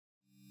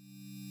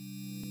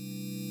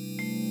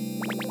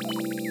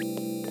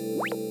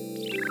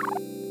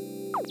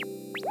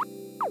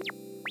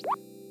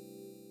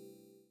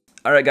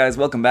Alright guys,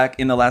 welcome back.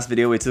 In the last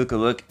video we took a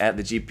look at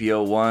the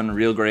GP01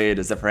 real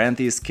grade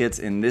Zephyranthus kit.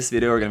 In this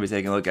video we're going to be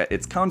taking a look at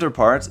its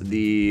counterpart,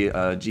 the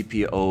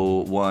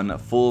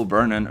GP01 full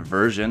Bernern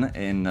version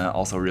in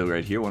also real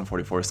grade here,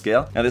 144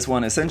 scale. Now this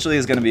one essentially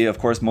is going to be of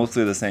course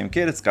mostly the same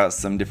kit. It's got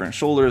some different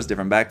shoulders,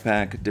 different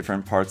backpack,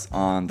 different parts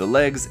on the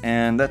legs,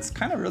 and that's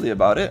kind of really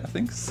about it, I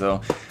think.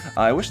 So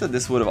I wish that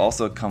this would have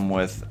also come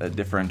with a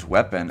different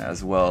weapon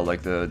as well,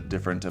 like the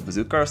different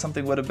bazooka or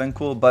something would have been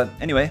cool, but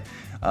anyway.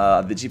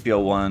 The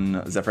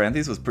GP01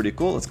 Zephyranthus was pretty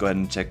cool. Let's go ahead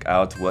and check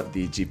out what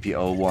the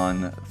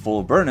GP01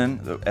 full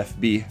Bernern, the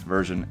FB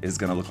version, is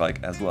going to look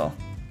like as well.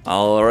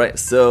 Alright,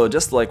 so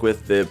just like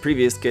with the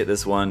previous kit,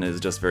 this one is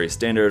just very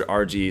standard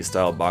RG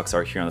style box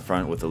art here on the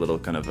front with a little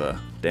kind of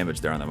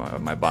damage there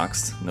on my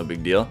box, no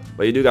big deal.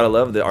 But you do gotta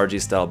love the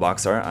RG style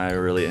box art, I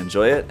really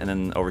enjoy it. And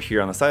then over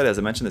here on the side, as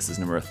I mentioned, this is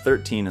number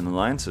 13 in the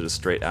line, so just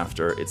straight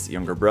after its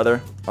younger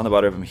brother. On the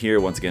bottom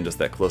here, once again, just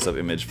that close-up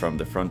image from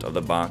the front of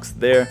the box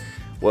there.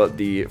 What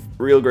the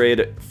real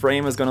grade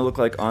frame is going to look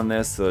like on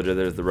this, so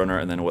there's the runner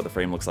and then what the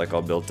frame looks like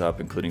all built up,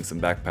 including some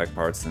backpack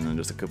parts and then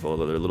just a couple of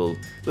other little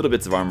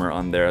bits of armor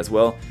on there as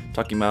well.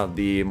 Talking about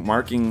the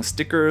marking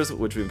stickers,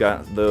 which we've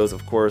got those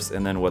of course,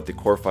 and then what the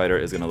core fighter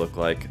is going to look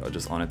like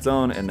just on its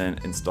own and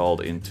then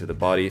installed into the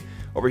body.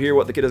 Over here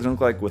what the kit is going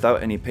to look like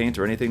without any paint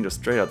or anything,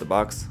 just straight out the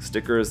box,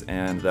 stickers,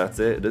 and that's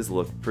it. It does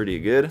look pretty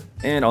good.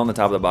 And on the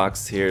top of the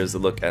box here's a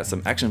look at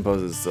some action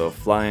poses, so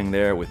flying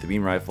there with the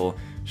beam rifle,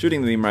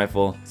 shooting the beam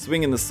rifle,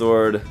 swinging the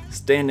sword,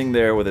 standing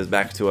there with his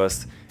back to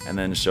us, and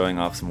then showing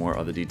off some more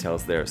other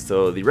details there.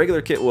 So the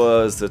regular kit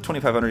was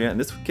 2,500 yen, and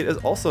this kit is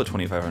also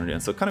 2,500 yen.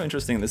 So kind of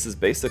interesting, this is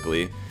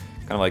basically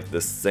kind of like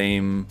the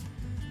same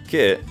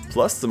kit,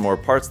 plus some more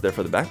parts there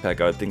for the backpack.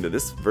 I would think that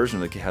this version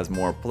of the kit has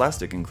more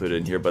plastic included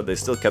in here, but they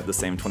still kept the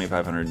same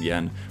 2,500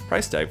 yen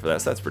price tag for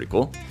that, so that's pretty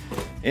cool.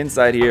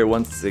 Inside here,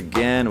 once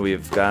again,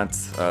 we've got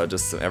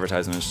just some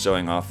advertisements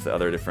showing off the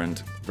other different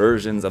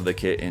versions of the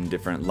kit in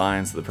different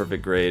lines. So the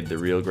perfect grade, the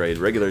real grade,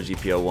 regular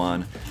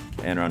GP01,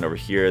 and around over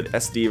here, the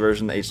SD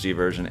version, the HD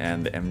version,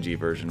 and the MG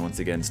version. Once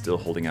again, still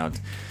holding out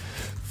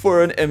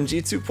for an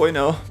MG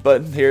 2.0,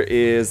 but here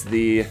is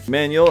the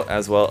manual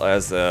as well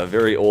as a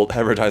very old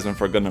advertisement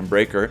for Gundam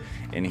Breaker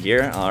in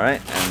here. Alright,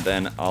 and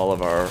then all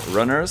of our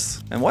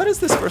runners. And why does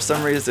this for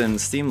some reason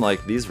seem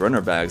like these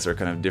runner bags are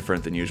kind of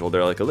different than usual?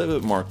 They're like a little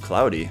bit more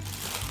cloudy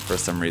for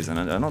some reason.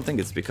 I don't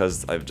think it's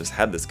because I've just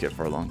had this kit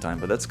for a long time,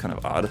 but that's kind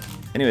of odd.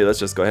 Anyway, let's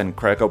just go ahead and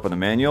crack open the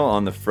manual.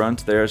 On the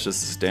front there, it's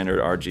just a standard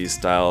RG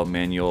style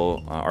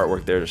manual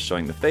artwork there, just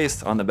showing the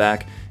face. On the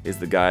back is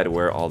the guide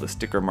where all the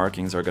sticker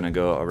markings are going to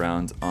go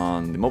around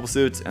on the mobile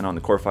suits and on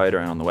the core fighter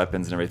and on the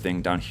weapons and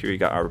everything. Down here you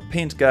got our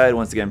paint guide.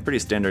 Once again, pretty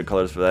standard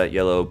colors for that: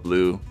 yellow,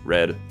 blue,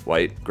 red,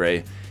 white,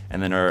 gray.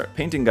 And then our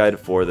painting guide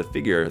for the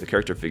figure, the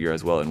character figure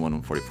as well in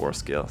 1/144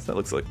 scale. So that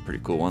looks like a pretty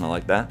cool one, I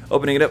like that.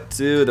 Opening it up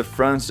to the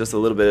front, just a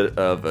little bit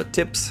of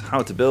tips,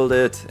 how to build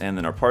it, and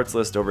then our parts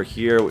list over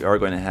here. We are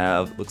going to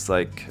have, looks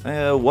like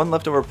one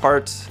leftover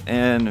part,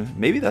 and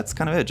maybe that's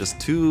kind of it, just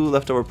two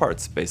leftover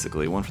parts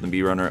basically. One from the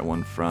B runner and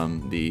one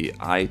from the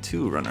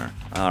I2 runner.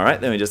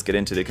 Alright, then we just get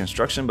into the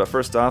construction, but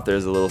first off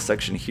there's a little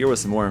section here with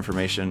some more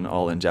information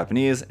all in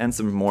Japanese and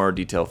some more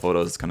detailed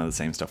photos, kind of the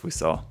same stuff we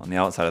saw on the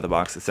outside of the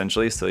box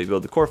essentially. So you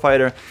build the core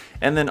fighter,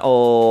 and then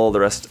all the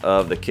rest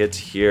of the kit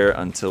here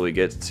until we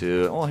get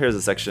to, well, here's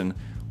a section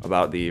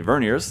about the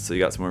verniers, so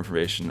you got some more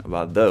information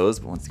about those,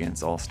 but once again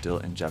it's all still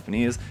in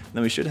Japanese. And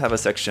then we should have a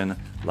section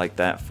like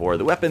that for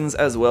the weapons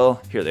as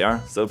well. Here they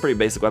are. So pretty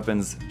basic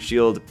weapons: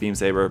 shield, beam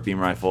saber, beam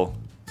rifle.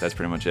 That's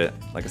pretty much it.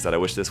 Like I said, I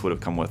wish this would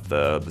have come with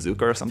the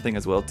bazooka or something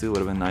as well too, would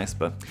have been nice,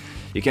 but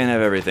you can't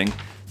have everything.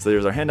 So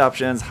there's our hand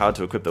options, how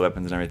to equip the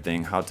weapons and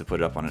everything, how to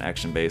put it up on an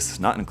action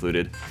base, not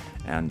included.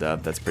 And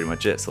that's pretty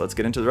much it. So let's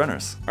get into the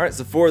runners. Alright,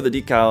 so for the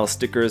decal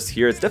stickers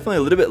here, it's definitely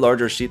a little bit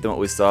larger sheet than what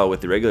we saw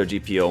with the regular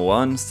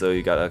GP01. So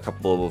you got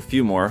a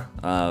few more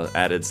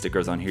added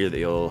stickers on here that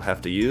you'll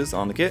have to use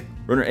on the kit.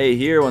 Runner A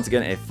here, once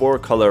again, a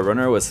 4-color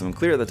runner with some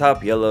clear at the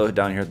top, yellow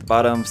down here at the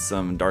bottom,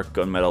 some dark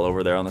gunmetal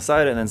over there on the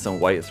side, and then some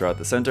white throughout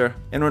the center.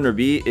 And runner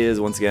B is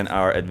once again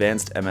our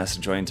advanced MS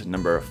joint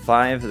number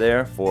 5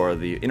 there for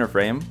the inner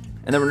frame.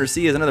 And then runner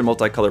C is another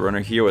multicolored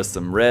runner here with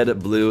some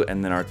red, blue,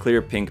 and then our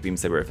clear pink beam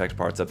saber effect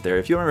parts up there.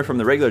 If you remember from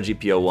the regular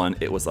GP01,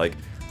 it was like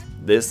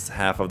this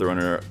half of the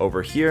runner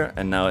over here,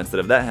 and now instead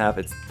of that half,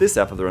 it's this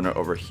half of the runner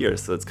over here.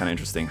 So it's kind of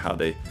interesting how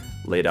they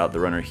laid out the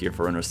runner here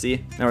for runner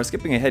C. Now we're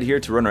skipping ahead here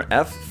to runner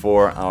F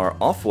for our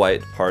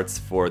off-white parts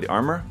for the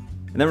armor.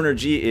 And then runner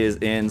G is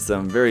in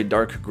some very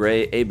dark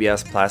gray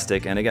ABS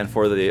plastic, and again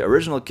for the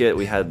original kit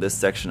we had this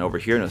section over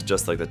here and it was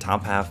just like the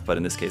top half, but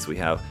in this case we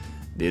have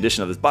the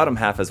addition of this bottom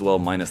half as well,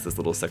 minus this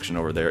little section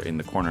over there in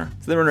the corner.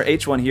 So then runner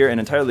H1 here, an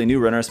entirely new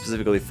runner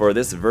specifically for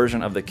this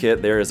version of the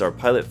kit. There is our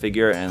pilot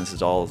figure, and this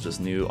is all just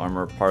new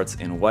armor parts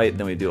in white.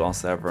 Then we do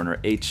also have runner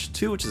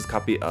H2, which is a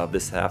copy of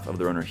this half of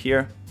the runner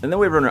here. And then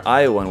we have runner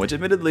I1, which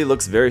admittedly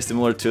looks very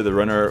similar to the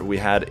runner we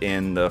had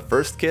in the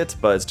first kit,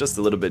 but it's just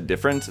a little bit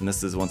different. And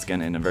this is once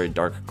again in a very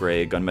dark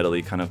gray,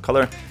 gunmetal-y kind of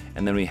color.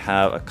 And then we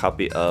have a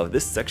copy of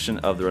this section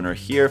of the runner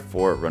here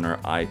for runner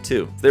I2.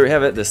 So there we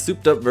have it, the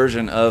souped up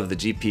version of the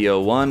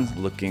GP01,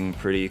 looking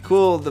pretty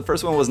cool. The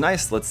first one was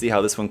nice. Let's see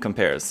how this one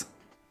compares.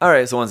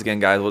 Alright, so once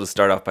again guys, we'll just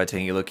start off by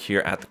taking a look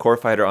here at the core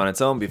fighter on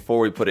its own before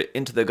we put it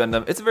into the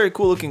Gundam. It's a very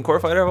cool looking core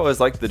fighter. I've always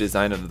liked the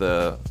design of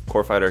the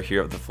core fighter here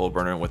of the full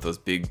Bernern with those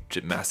big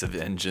massive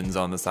engines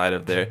on the side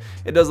of there.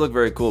 It does look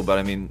very cool, but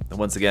I mean,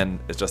 once again,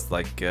 it's just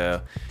like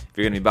if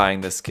you're going to be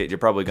buying this kit, you're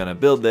probably going to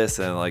build this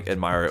and like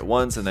admire it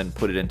once and then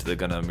put it into the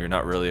Gundam. You're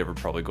not really ever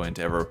probably going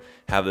to ever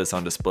have this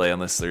on display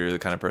unless you're the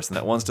kind of person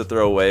that wants to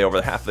throw away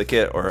over half the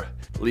kit or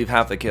leave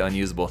half the kit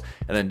unusable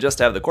and then just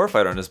have the core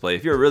fighter on display.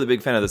 If you're a really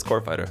big fan of this core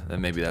fighter, then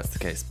maybe that's the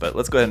case. But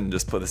let's go ahead and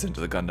just put this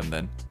into the Gundam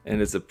then.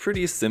 And it's a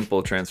pretty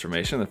simple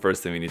transformation. The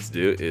first thing we need to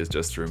do is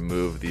just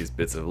remove these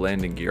bits of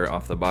landing gear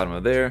off the bottom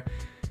of there.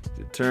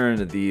 To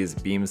turn these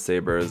beam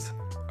sabers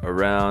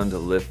around,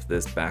 lift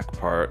this back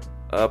part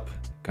up,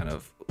 kind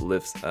of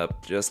lifts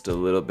up just a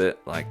little bit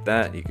like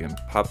that. You can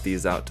pop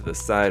these out to the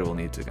side. We'll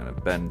need to kind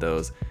of bend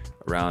those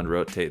around,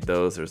 rotate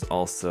those. There's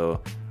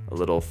also a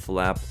little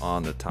flap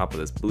on the top of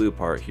this blue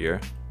part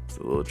here. It's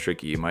a little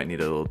tricky. You might need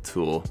a little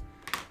tool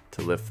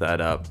to lift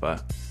that up,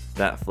 but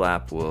that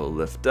flap will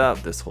lift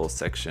up. This whole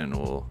section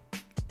will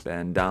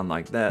bend down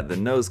like that. The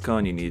nose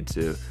cone, you need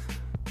to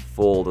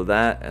fold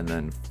that and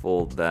then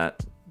fold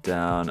that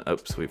down.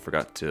 Oops, we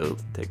forgot to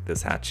take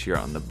this hatch here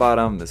on the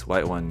bottom. This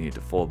white one, you need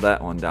to fold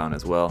that one down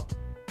as well.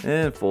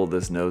 And fold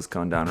this nose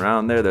cone down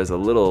around there. There's a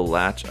little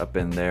latch up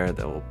in there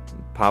that will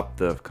pop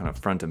the kind of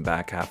front and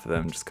back half of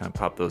them. Just kind of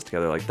pop those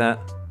together like that.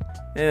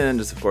 And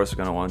just of course we're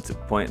going to want to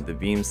point the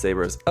beam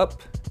sabers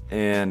up,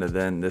 and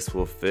then this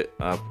will fit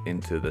up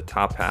into the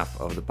top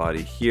half of the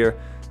body here.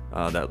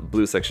 That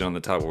blue section on the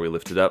top where we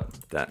lift it up,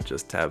 that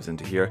just tabs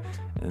into here.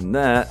 And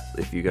that,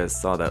 if you guys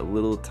saw that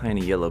little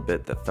tiny yellow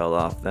bit that fell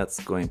off, that's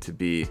going to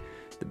be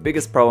the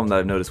biggest problem that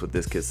I've noticed with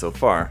this kit so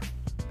far.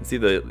 See,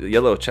 the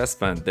yellow chest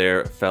vent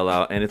there fell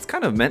out, and it's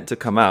kind of meant to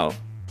come out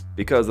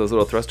because those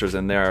little thrusters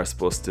in there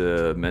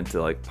are meant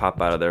to like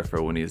pop out of there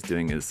for when he's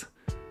doing his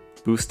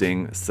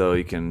boosting. So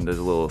you can, there's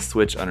a little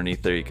switch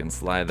underneath there, you can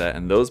slide that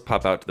and those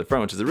pop out to the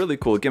front, which is a really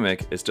cool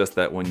gimmick. It's just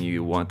that when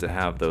you want to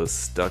have those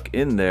stuck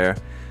in there,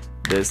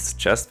 this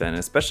chest vent,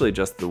 especially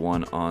just the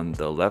one on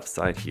the left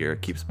side here,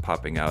 keeps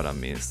popping out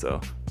on me.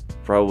 So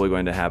probably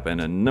going to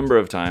happen a number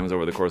of times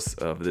over the course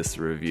of this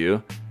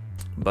review.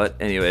 But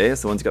anyway,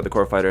 so once you got the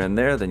core fighter in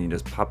there, then you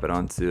just pop it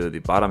onto the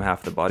bottom half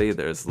of the body.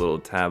 There's little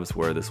tabs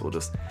where this will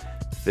just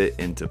fit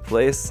into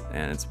place,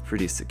 and it's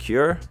pretty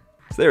secure.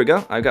 So there we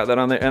go, I got that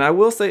on there. And I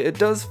will say it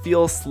does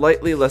feel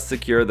slightly less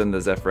secure than the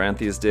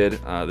Zephyranthes did.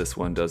 This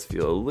one does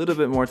feel a little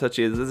bit more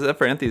touchy. The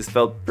Zephyranthes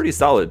felt pretty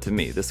solid to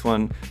me. This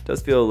one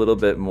does feel a little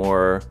bit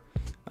more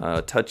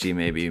touchy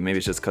maybe. Maybe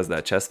it's just because of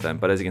that chest vent,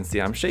 but as you can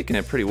see, I'm shaking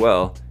it pretty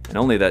well, and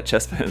only that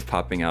chest vent is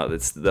popping out.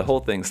 The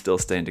whole thing's still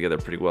staying together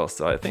pretty well,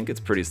 so I think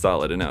it's pretty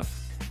solid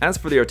enough. As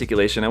for the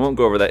articulation, I won't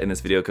go over that in this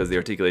video because the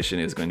articulation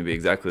is going to be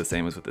exactly the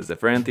same as with the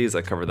Zephyranthes.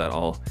 I covered that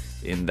all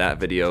in that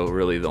video.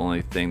 Really, the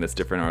only thing that's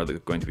different are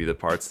going to be the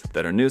parts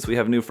that are new. So we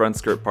have new front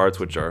skirt parts,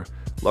 which are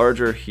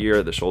larger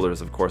here. The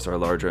shoulders, of course, are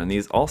larger, and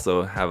these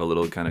also have a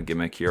little kind of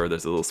gimmick here.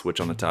 There's a little switch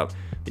on the top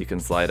you can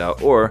slide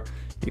out, or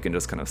you can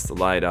just kind of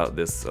slide out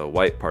this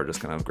white part,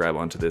 just kind of grab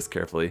onto this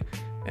carefully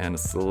and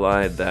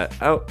slide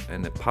that out,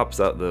 and it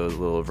pops out those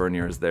little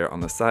verniers there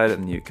on the side.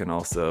 And you can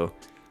also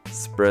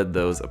spread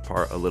those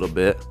apart a little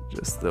bit,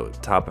 just the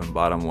top and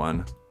bottom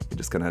one. You're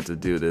just gonna have to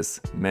do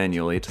this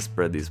manually to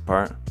spread these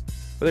apart.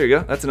 But there you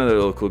go, that's another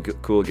little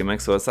cool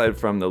gimmick. So aside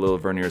from the little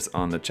verniers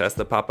on the chest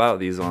that pop out,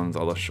 these ones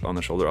on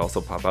the shoulder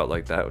also pop out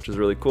like that, which is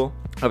really cool.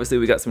 Obviously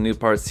we got some new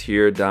parts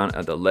here down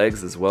at the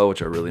legs as well,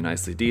 which are really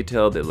nicely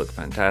detailed. They look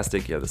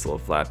fantastic. You have this little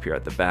flap here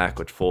at the back,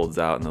 which folds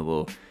out, and the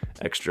little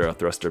extra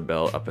thruster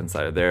bell up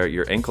inside of there.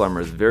 Your ankle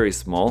armor is very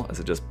small, as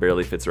it just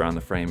barely fits around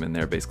the frame in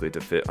there, basically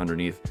to fit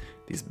underneath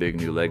these big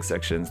new leg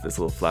sections. This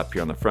little flap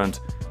here on the front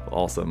will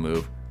also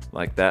move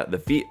like that. The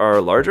feet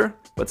are larger,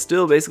 but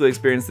still basically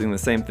experiencing the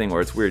same thing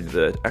where it's weird.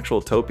 The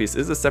actual toe piece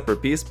is a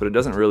separate piece, but it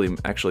doesn't really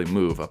actually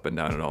move up and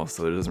down at all,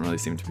 so there doesn't really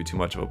seem to be too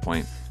much of a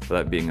point for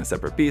that being a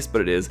separate piece,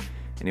 but it is.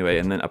 Anyway,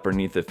 and then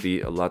underneath the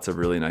feet, lots of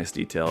really nice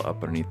detail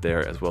up underneath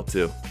there as well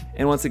too.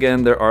 And once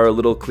again, there are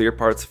little clear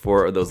parts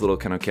for those little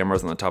kind of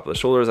cameras on the top of the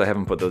shoulders. I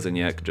haven't put those in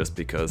yet, just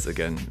because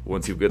again,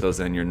 once you get those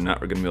in, you're not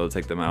gonna be able to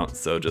take them out.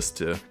 So just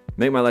to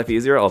make my life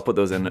easier, I'll put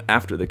those in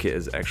after the kit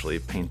is actually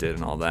painted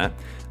and all that.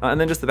 And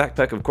then just the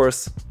backpack, of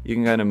course, you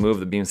can kind of move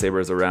the beam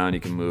sabers around.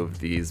 You can move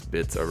these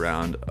bits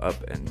around, up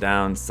and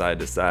down, side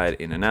to side,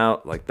 in and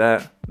out, like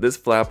that. This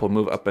flap will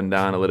move up and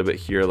down a little bit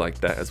here like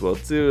that as well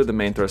too. The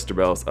main thruster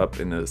bells up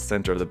in the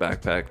center of the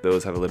backpack,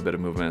 those have a little bit of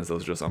movement as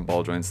those are just on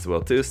ball joints as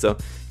well too, so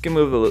you can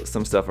move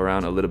some stuff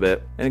around a little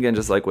bit. And again,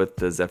 just like with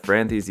the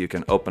Zephyranthes, you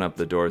can open up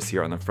the doors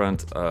here on the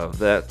front of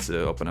that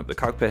to open up the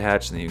cockpit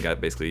hatch, and then you got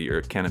basically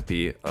your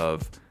canopy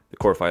of the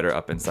core fighter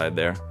up inside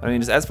there. I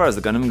mean, just as far as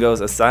the Gundam goes,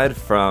 aside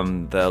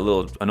from the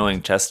little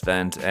annoying chest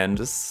vent and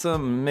just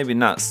some maybe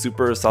not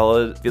super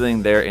solid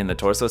feeling there in the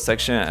torso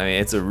section, I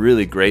mean, it's a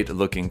really great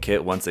looking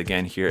kit once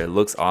again here. It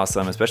looks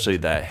awesome, especially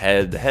that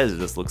head. The head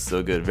just looks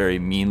so good, very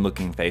mean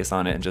looking face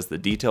on it, and just the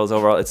details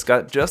overall. It's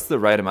got just the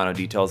right amount of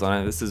details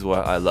on it. This is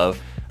what I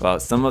love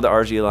about some of the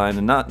RG line,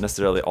 and not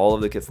necessarily all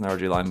of the kits in the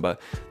RG line,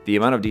 but the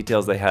amount of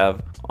details they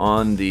have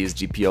on these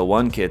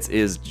GP01 kits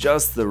is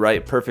just the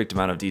right, perfect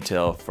amount of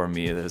detail for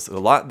me. There's a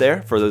lot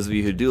there for those of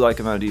you who do like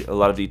a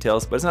lot of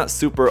details, but it's not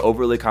super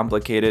overly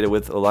complicated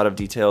with a lot of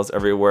details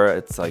everywhere.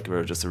 It's like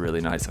just a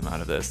really nice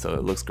amount of this, so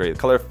it looks great.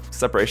 Color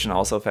separation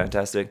also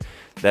fantastic.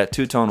 That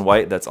two-tone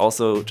white, that's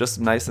also just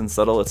nice and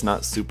subtle. It's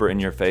not super in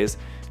your face,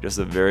 just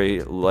a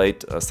very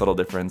light, subtle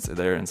difference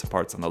there in some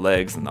parts on the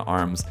legs and the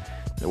arms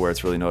where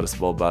it's really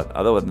noticeable. But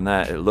other than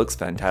that, it looks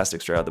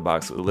fantastic straight out the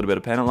box with a little bit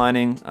of panel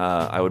lining.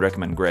 I would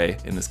recommend gray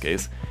in this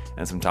case,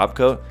 and some top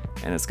coat,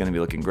 and it's going to be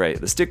looking great.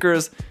 The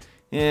stickers,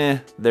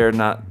 they're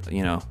not,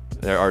 you know,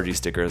 they're RG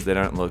stickers. They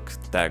don't look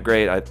that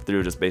great. I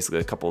threw just basically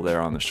a couple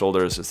there on the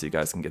shoulders just so you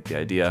guys can get the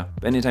idea.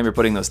 But anytime you're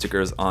putting those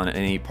stickers on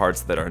any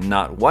parts that are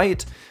not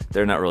white,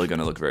 they're not really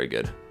gonna look very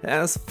good.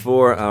 As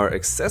for our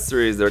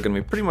accessories, they're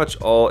gonna be pretty much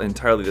all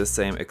entirely the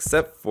same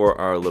except for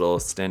our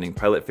little standing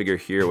pilot figure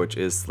here, which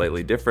is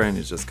slightly different.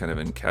 It's just kind of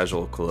in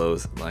casual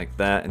clothes like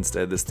that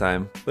instead this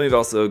time. Then we've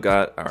also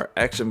got our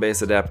action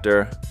base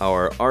adapter,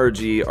 our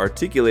RG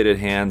articulated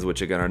hands,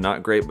 which again are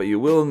not great, but you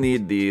will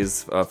need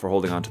these for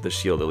holding onto the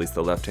shield, at least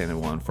the left-handed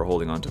one for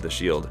holding onto the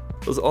shield.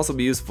 Those will also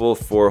be useful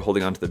for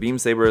holding onto the beam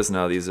sabers.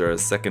 Now these are a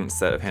second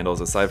set of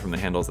handles aside from the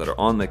handles that are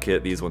on the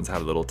kit. These ones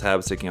have little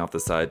tabs sticking off the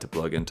side to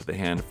plug into the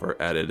hand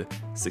for added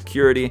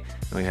security.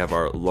 And we have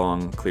our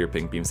long clear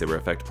pink beam saber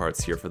effect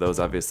parts here for those,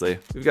 obviously.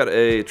 We've got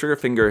a trigger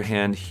finger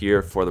hand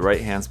here for the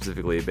right hand,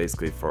 specifically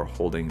basically for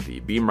holding the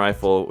beam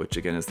rifle, which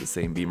again is the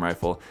same beam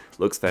rifle.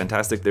 Looks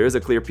fantastic. There is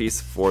a clear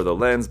piece for the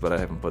lens, but I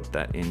haven't put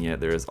that in yet.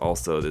 There is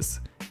also this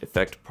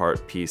effect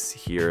part piece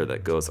here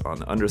that goes on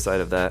the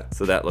underside of that,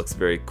 so that looks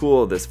very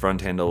cool. This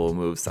front handle will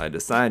move side to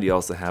side. You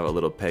also have a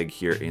little peg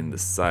here in the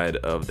side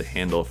of the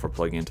handle for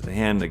plugging into the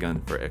hand,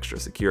 again for extra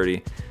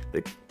security.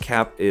 The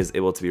cap is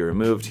able to be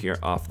removed here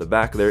off the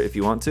back there if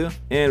you want to,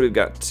 and we've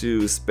got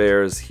two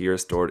spares here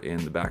stored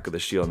in the back of the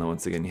shield. Now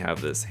once again you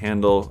have this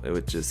handle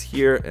which is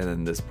here, and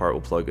then this part will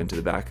plug into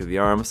the back of the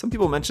arm. Some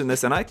people mentioned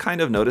this and I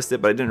kind of noticed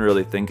it, but I didn't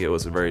really think it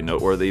was very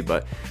noteworthy,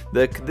 but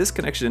this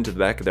connection into the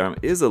back of the arm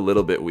is a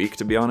little bit weak,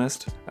 to be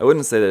honest. I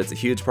wouldn't say that it's a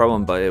huge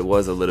problem, but it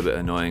was a little bit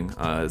annoying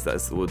as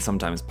that would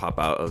sometimes pop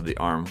out of the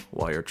arm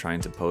while you're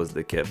trying to pose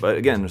the kit. But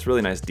again, there's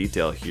really nice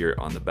detail here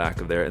on the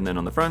back of there, and then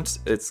on the front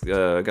it's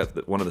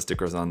got one of the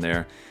stickers on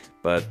there,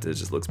 but it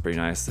just looks pretty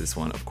nice. This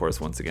one, of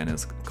course, once again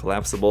is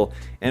collapsible,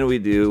 and we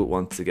do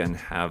once again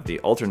have the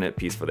alternate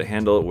piece for the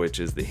handle, which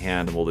is the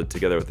hand molded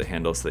together with the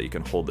handle so that you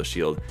can hold the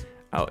shield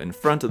out in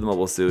front of the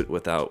mobile suit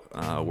without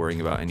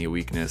worrying about any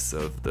weakness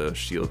of the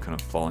shield kind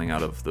of falling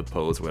out of the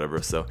pose or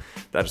whatever. So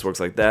that just works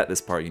like that.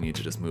 This part you need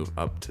to just move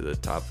up to the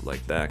top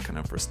like that, kind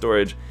of for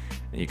storage,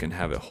 and you can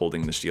have it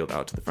holding the shield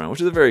out to the front, which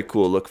is a very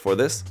cool look for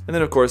this. And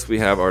then of course we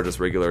have our just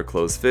regular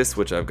closed fists,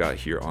 which I've got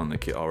here on the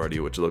kit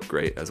already, which look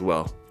great as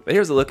well. But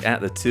here's a look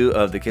at the two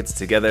of the kits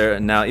together.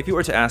 Now, if you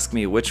were to ask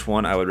me which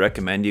one I would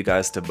recommend you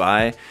guys to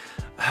buy,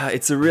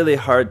 it's a really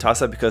hard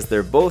toss-up because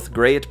they're both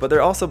great, but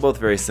they're also both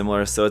very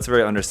similar, so it's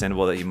very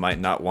understandable that you might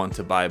not want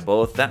to buy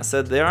both. That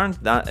said, they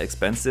aren't that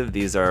expensive.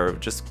 These are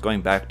just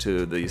going back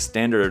to the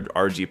standard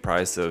RG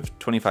price of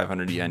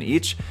 2,500 yen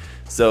each.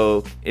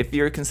 So if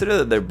you consider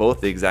that they're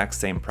both the exact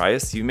same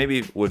price, you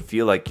maybe would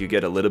feel like you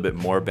get a little bit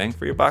more bang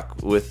for your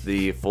buck with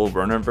the full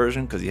Bernern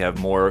version, because you have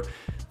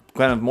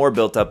kind of more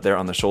built up there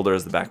on the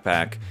shoulders, the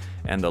backpack,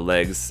 and the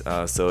legs.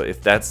 So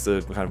if that's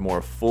the kind of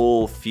more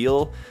full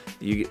feel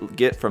you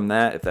get from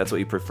that, if that's what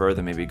you prefer,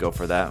 then maybe go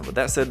for that. But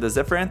that said, the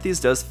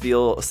Zephyranthes does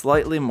feel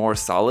slightly more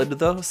solid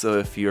though, so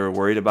if you're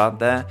worried about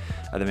that,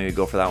 then maybe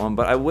go for that one.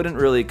 But I wouldn't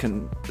really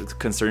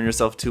concern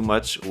yourself too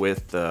much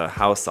with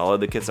how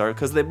solid the kits are,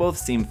 because they both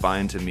seem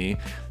fine to me.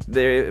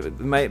 They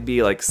might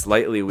be like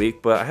slightly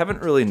weak, but I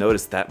haven't really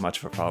noticed that much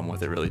of a problem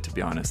with it, really, to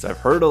be honest. I've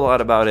heard a lot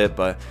about it,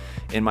 but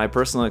in my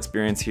personal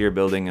experience here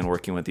building and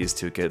working with these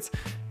two kits,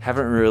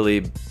 haven't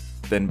really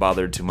been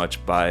bothered too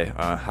much by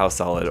how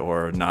solid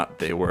or not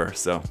they were.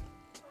 So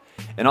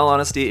in all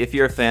honesty, if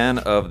you're a fan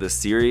of the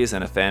series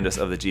and a fan just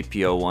of the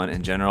GP01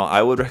 in general,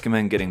 I would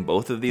recommend getting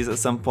both of these at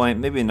some point.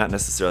 Maybe not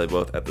necessarily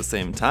both at the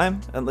same time,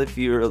 unless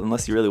you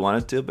really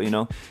wanted to,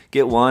 but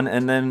get one,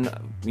 and then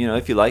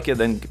if you like it,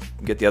 then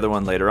get the other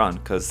one later on,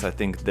 because I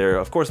think they're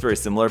of course very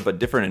similar but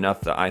different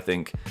enough that I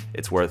think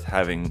it's worth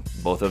having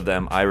both of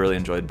them. I really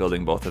enjoyed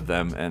building both of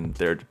them, and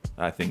they're,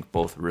 I think,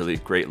 both really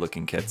great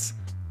looking kits.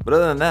 But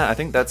other than that, I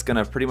think that's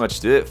gonna pretty much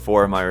do it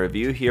for my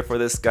review here for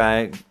this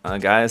guy.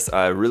 Guys,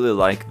 I really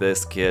like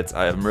this kit.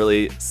 I'm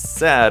really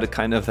sad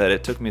kind of that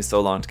it took me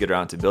so long to get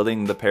around to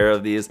building the pair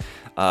of these,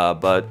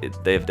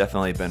 but they've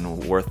definitely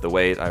been worth the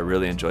wait. I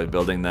really enjoyed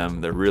building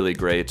them. They're really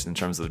great in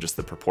terms of just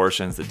the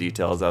proportions, the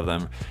details of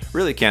them.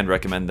 Really can't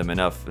recommend them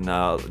enough.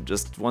 Now,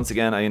 just once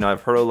again,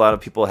 I've heard a lot of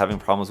people having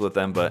problems with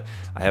them, but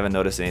I haven't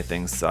noticed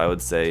anything, so I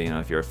would say,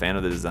 if you're a fan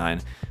of the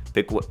design,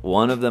 pick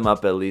one of them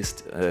up at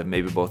least,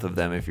 maybe both of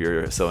them if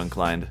you're so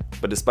inclined.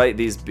 But despite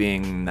these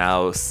being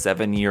now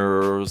 7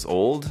 years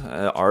old,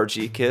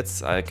 RG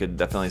kits, I could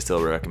definitely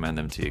still recommend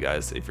them to you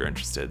guys if you're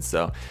interested.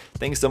 So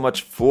thank you so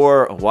much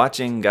for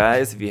watching,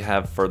 guys. If you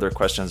have further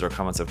questions or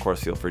comments, of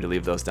course, feel free to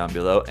leave those down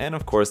below. And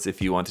of course,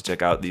 if you want to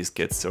check out these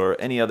kits or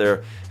any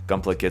other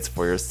Gunpla kits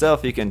for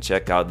yourself, you can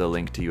check out the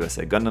link to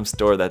USA Gundam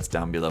Store. That's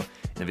down below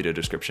in the video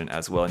description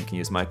as well. And you can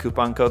use my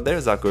coupon code there,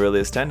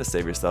 ZakuAurelius10, to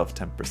save yourself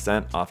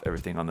 10% off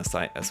everything on the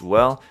site as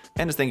well.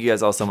 And just thank you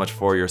guys all so much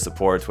for your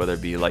support, whether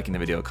it be liking the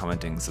video,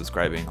 commenting,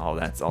 subscribing, all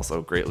that's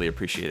also greatly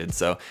appreciated.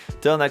 So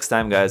till next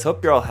time, guys,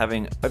 hope you're all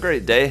having a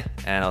great day,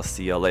 and I'll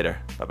see y'all later.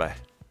 Bye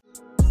bye.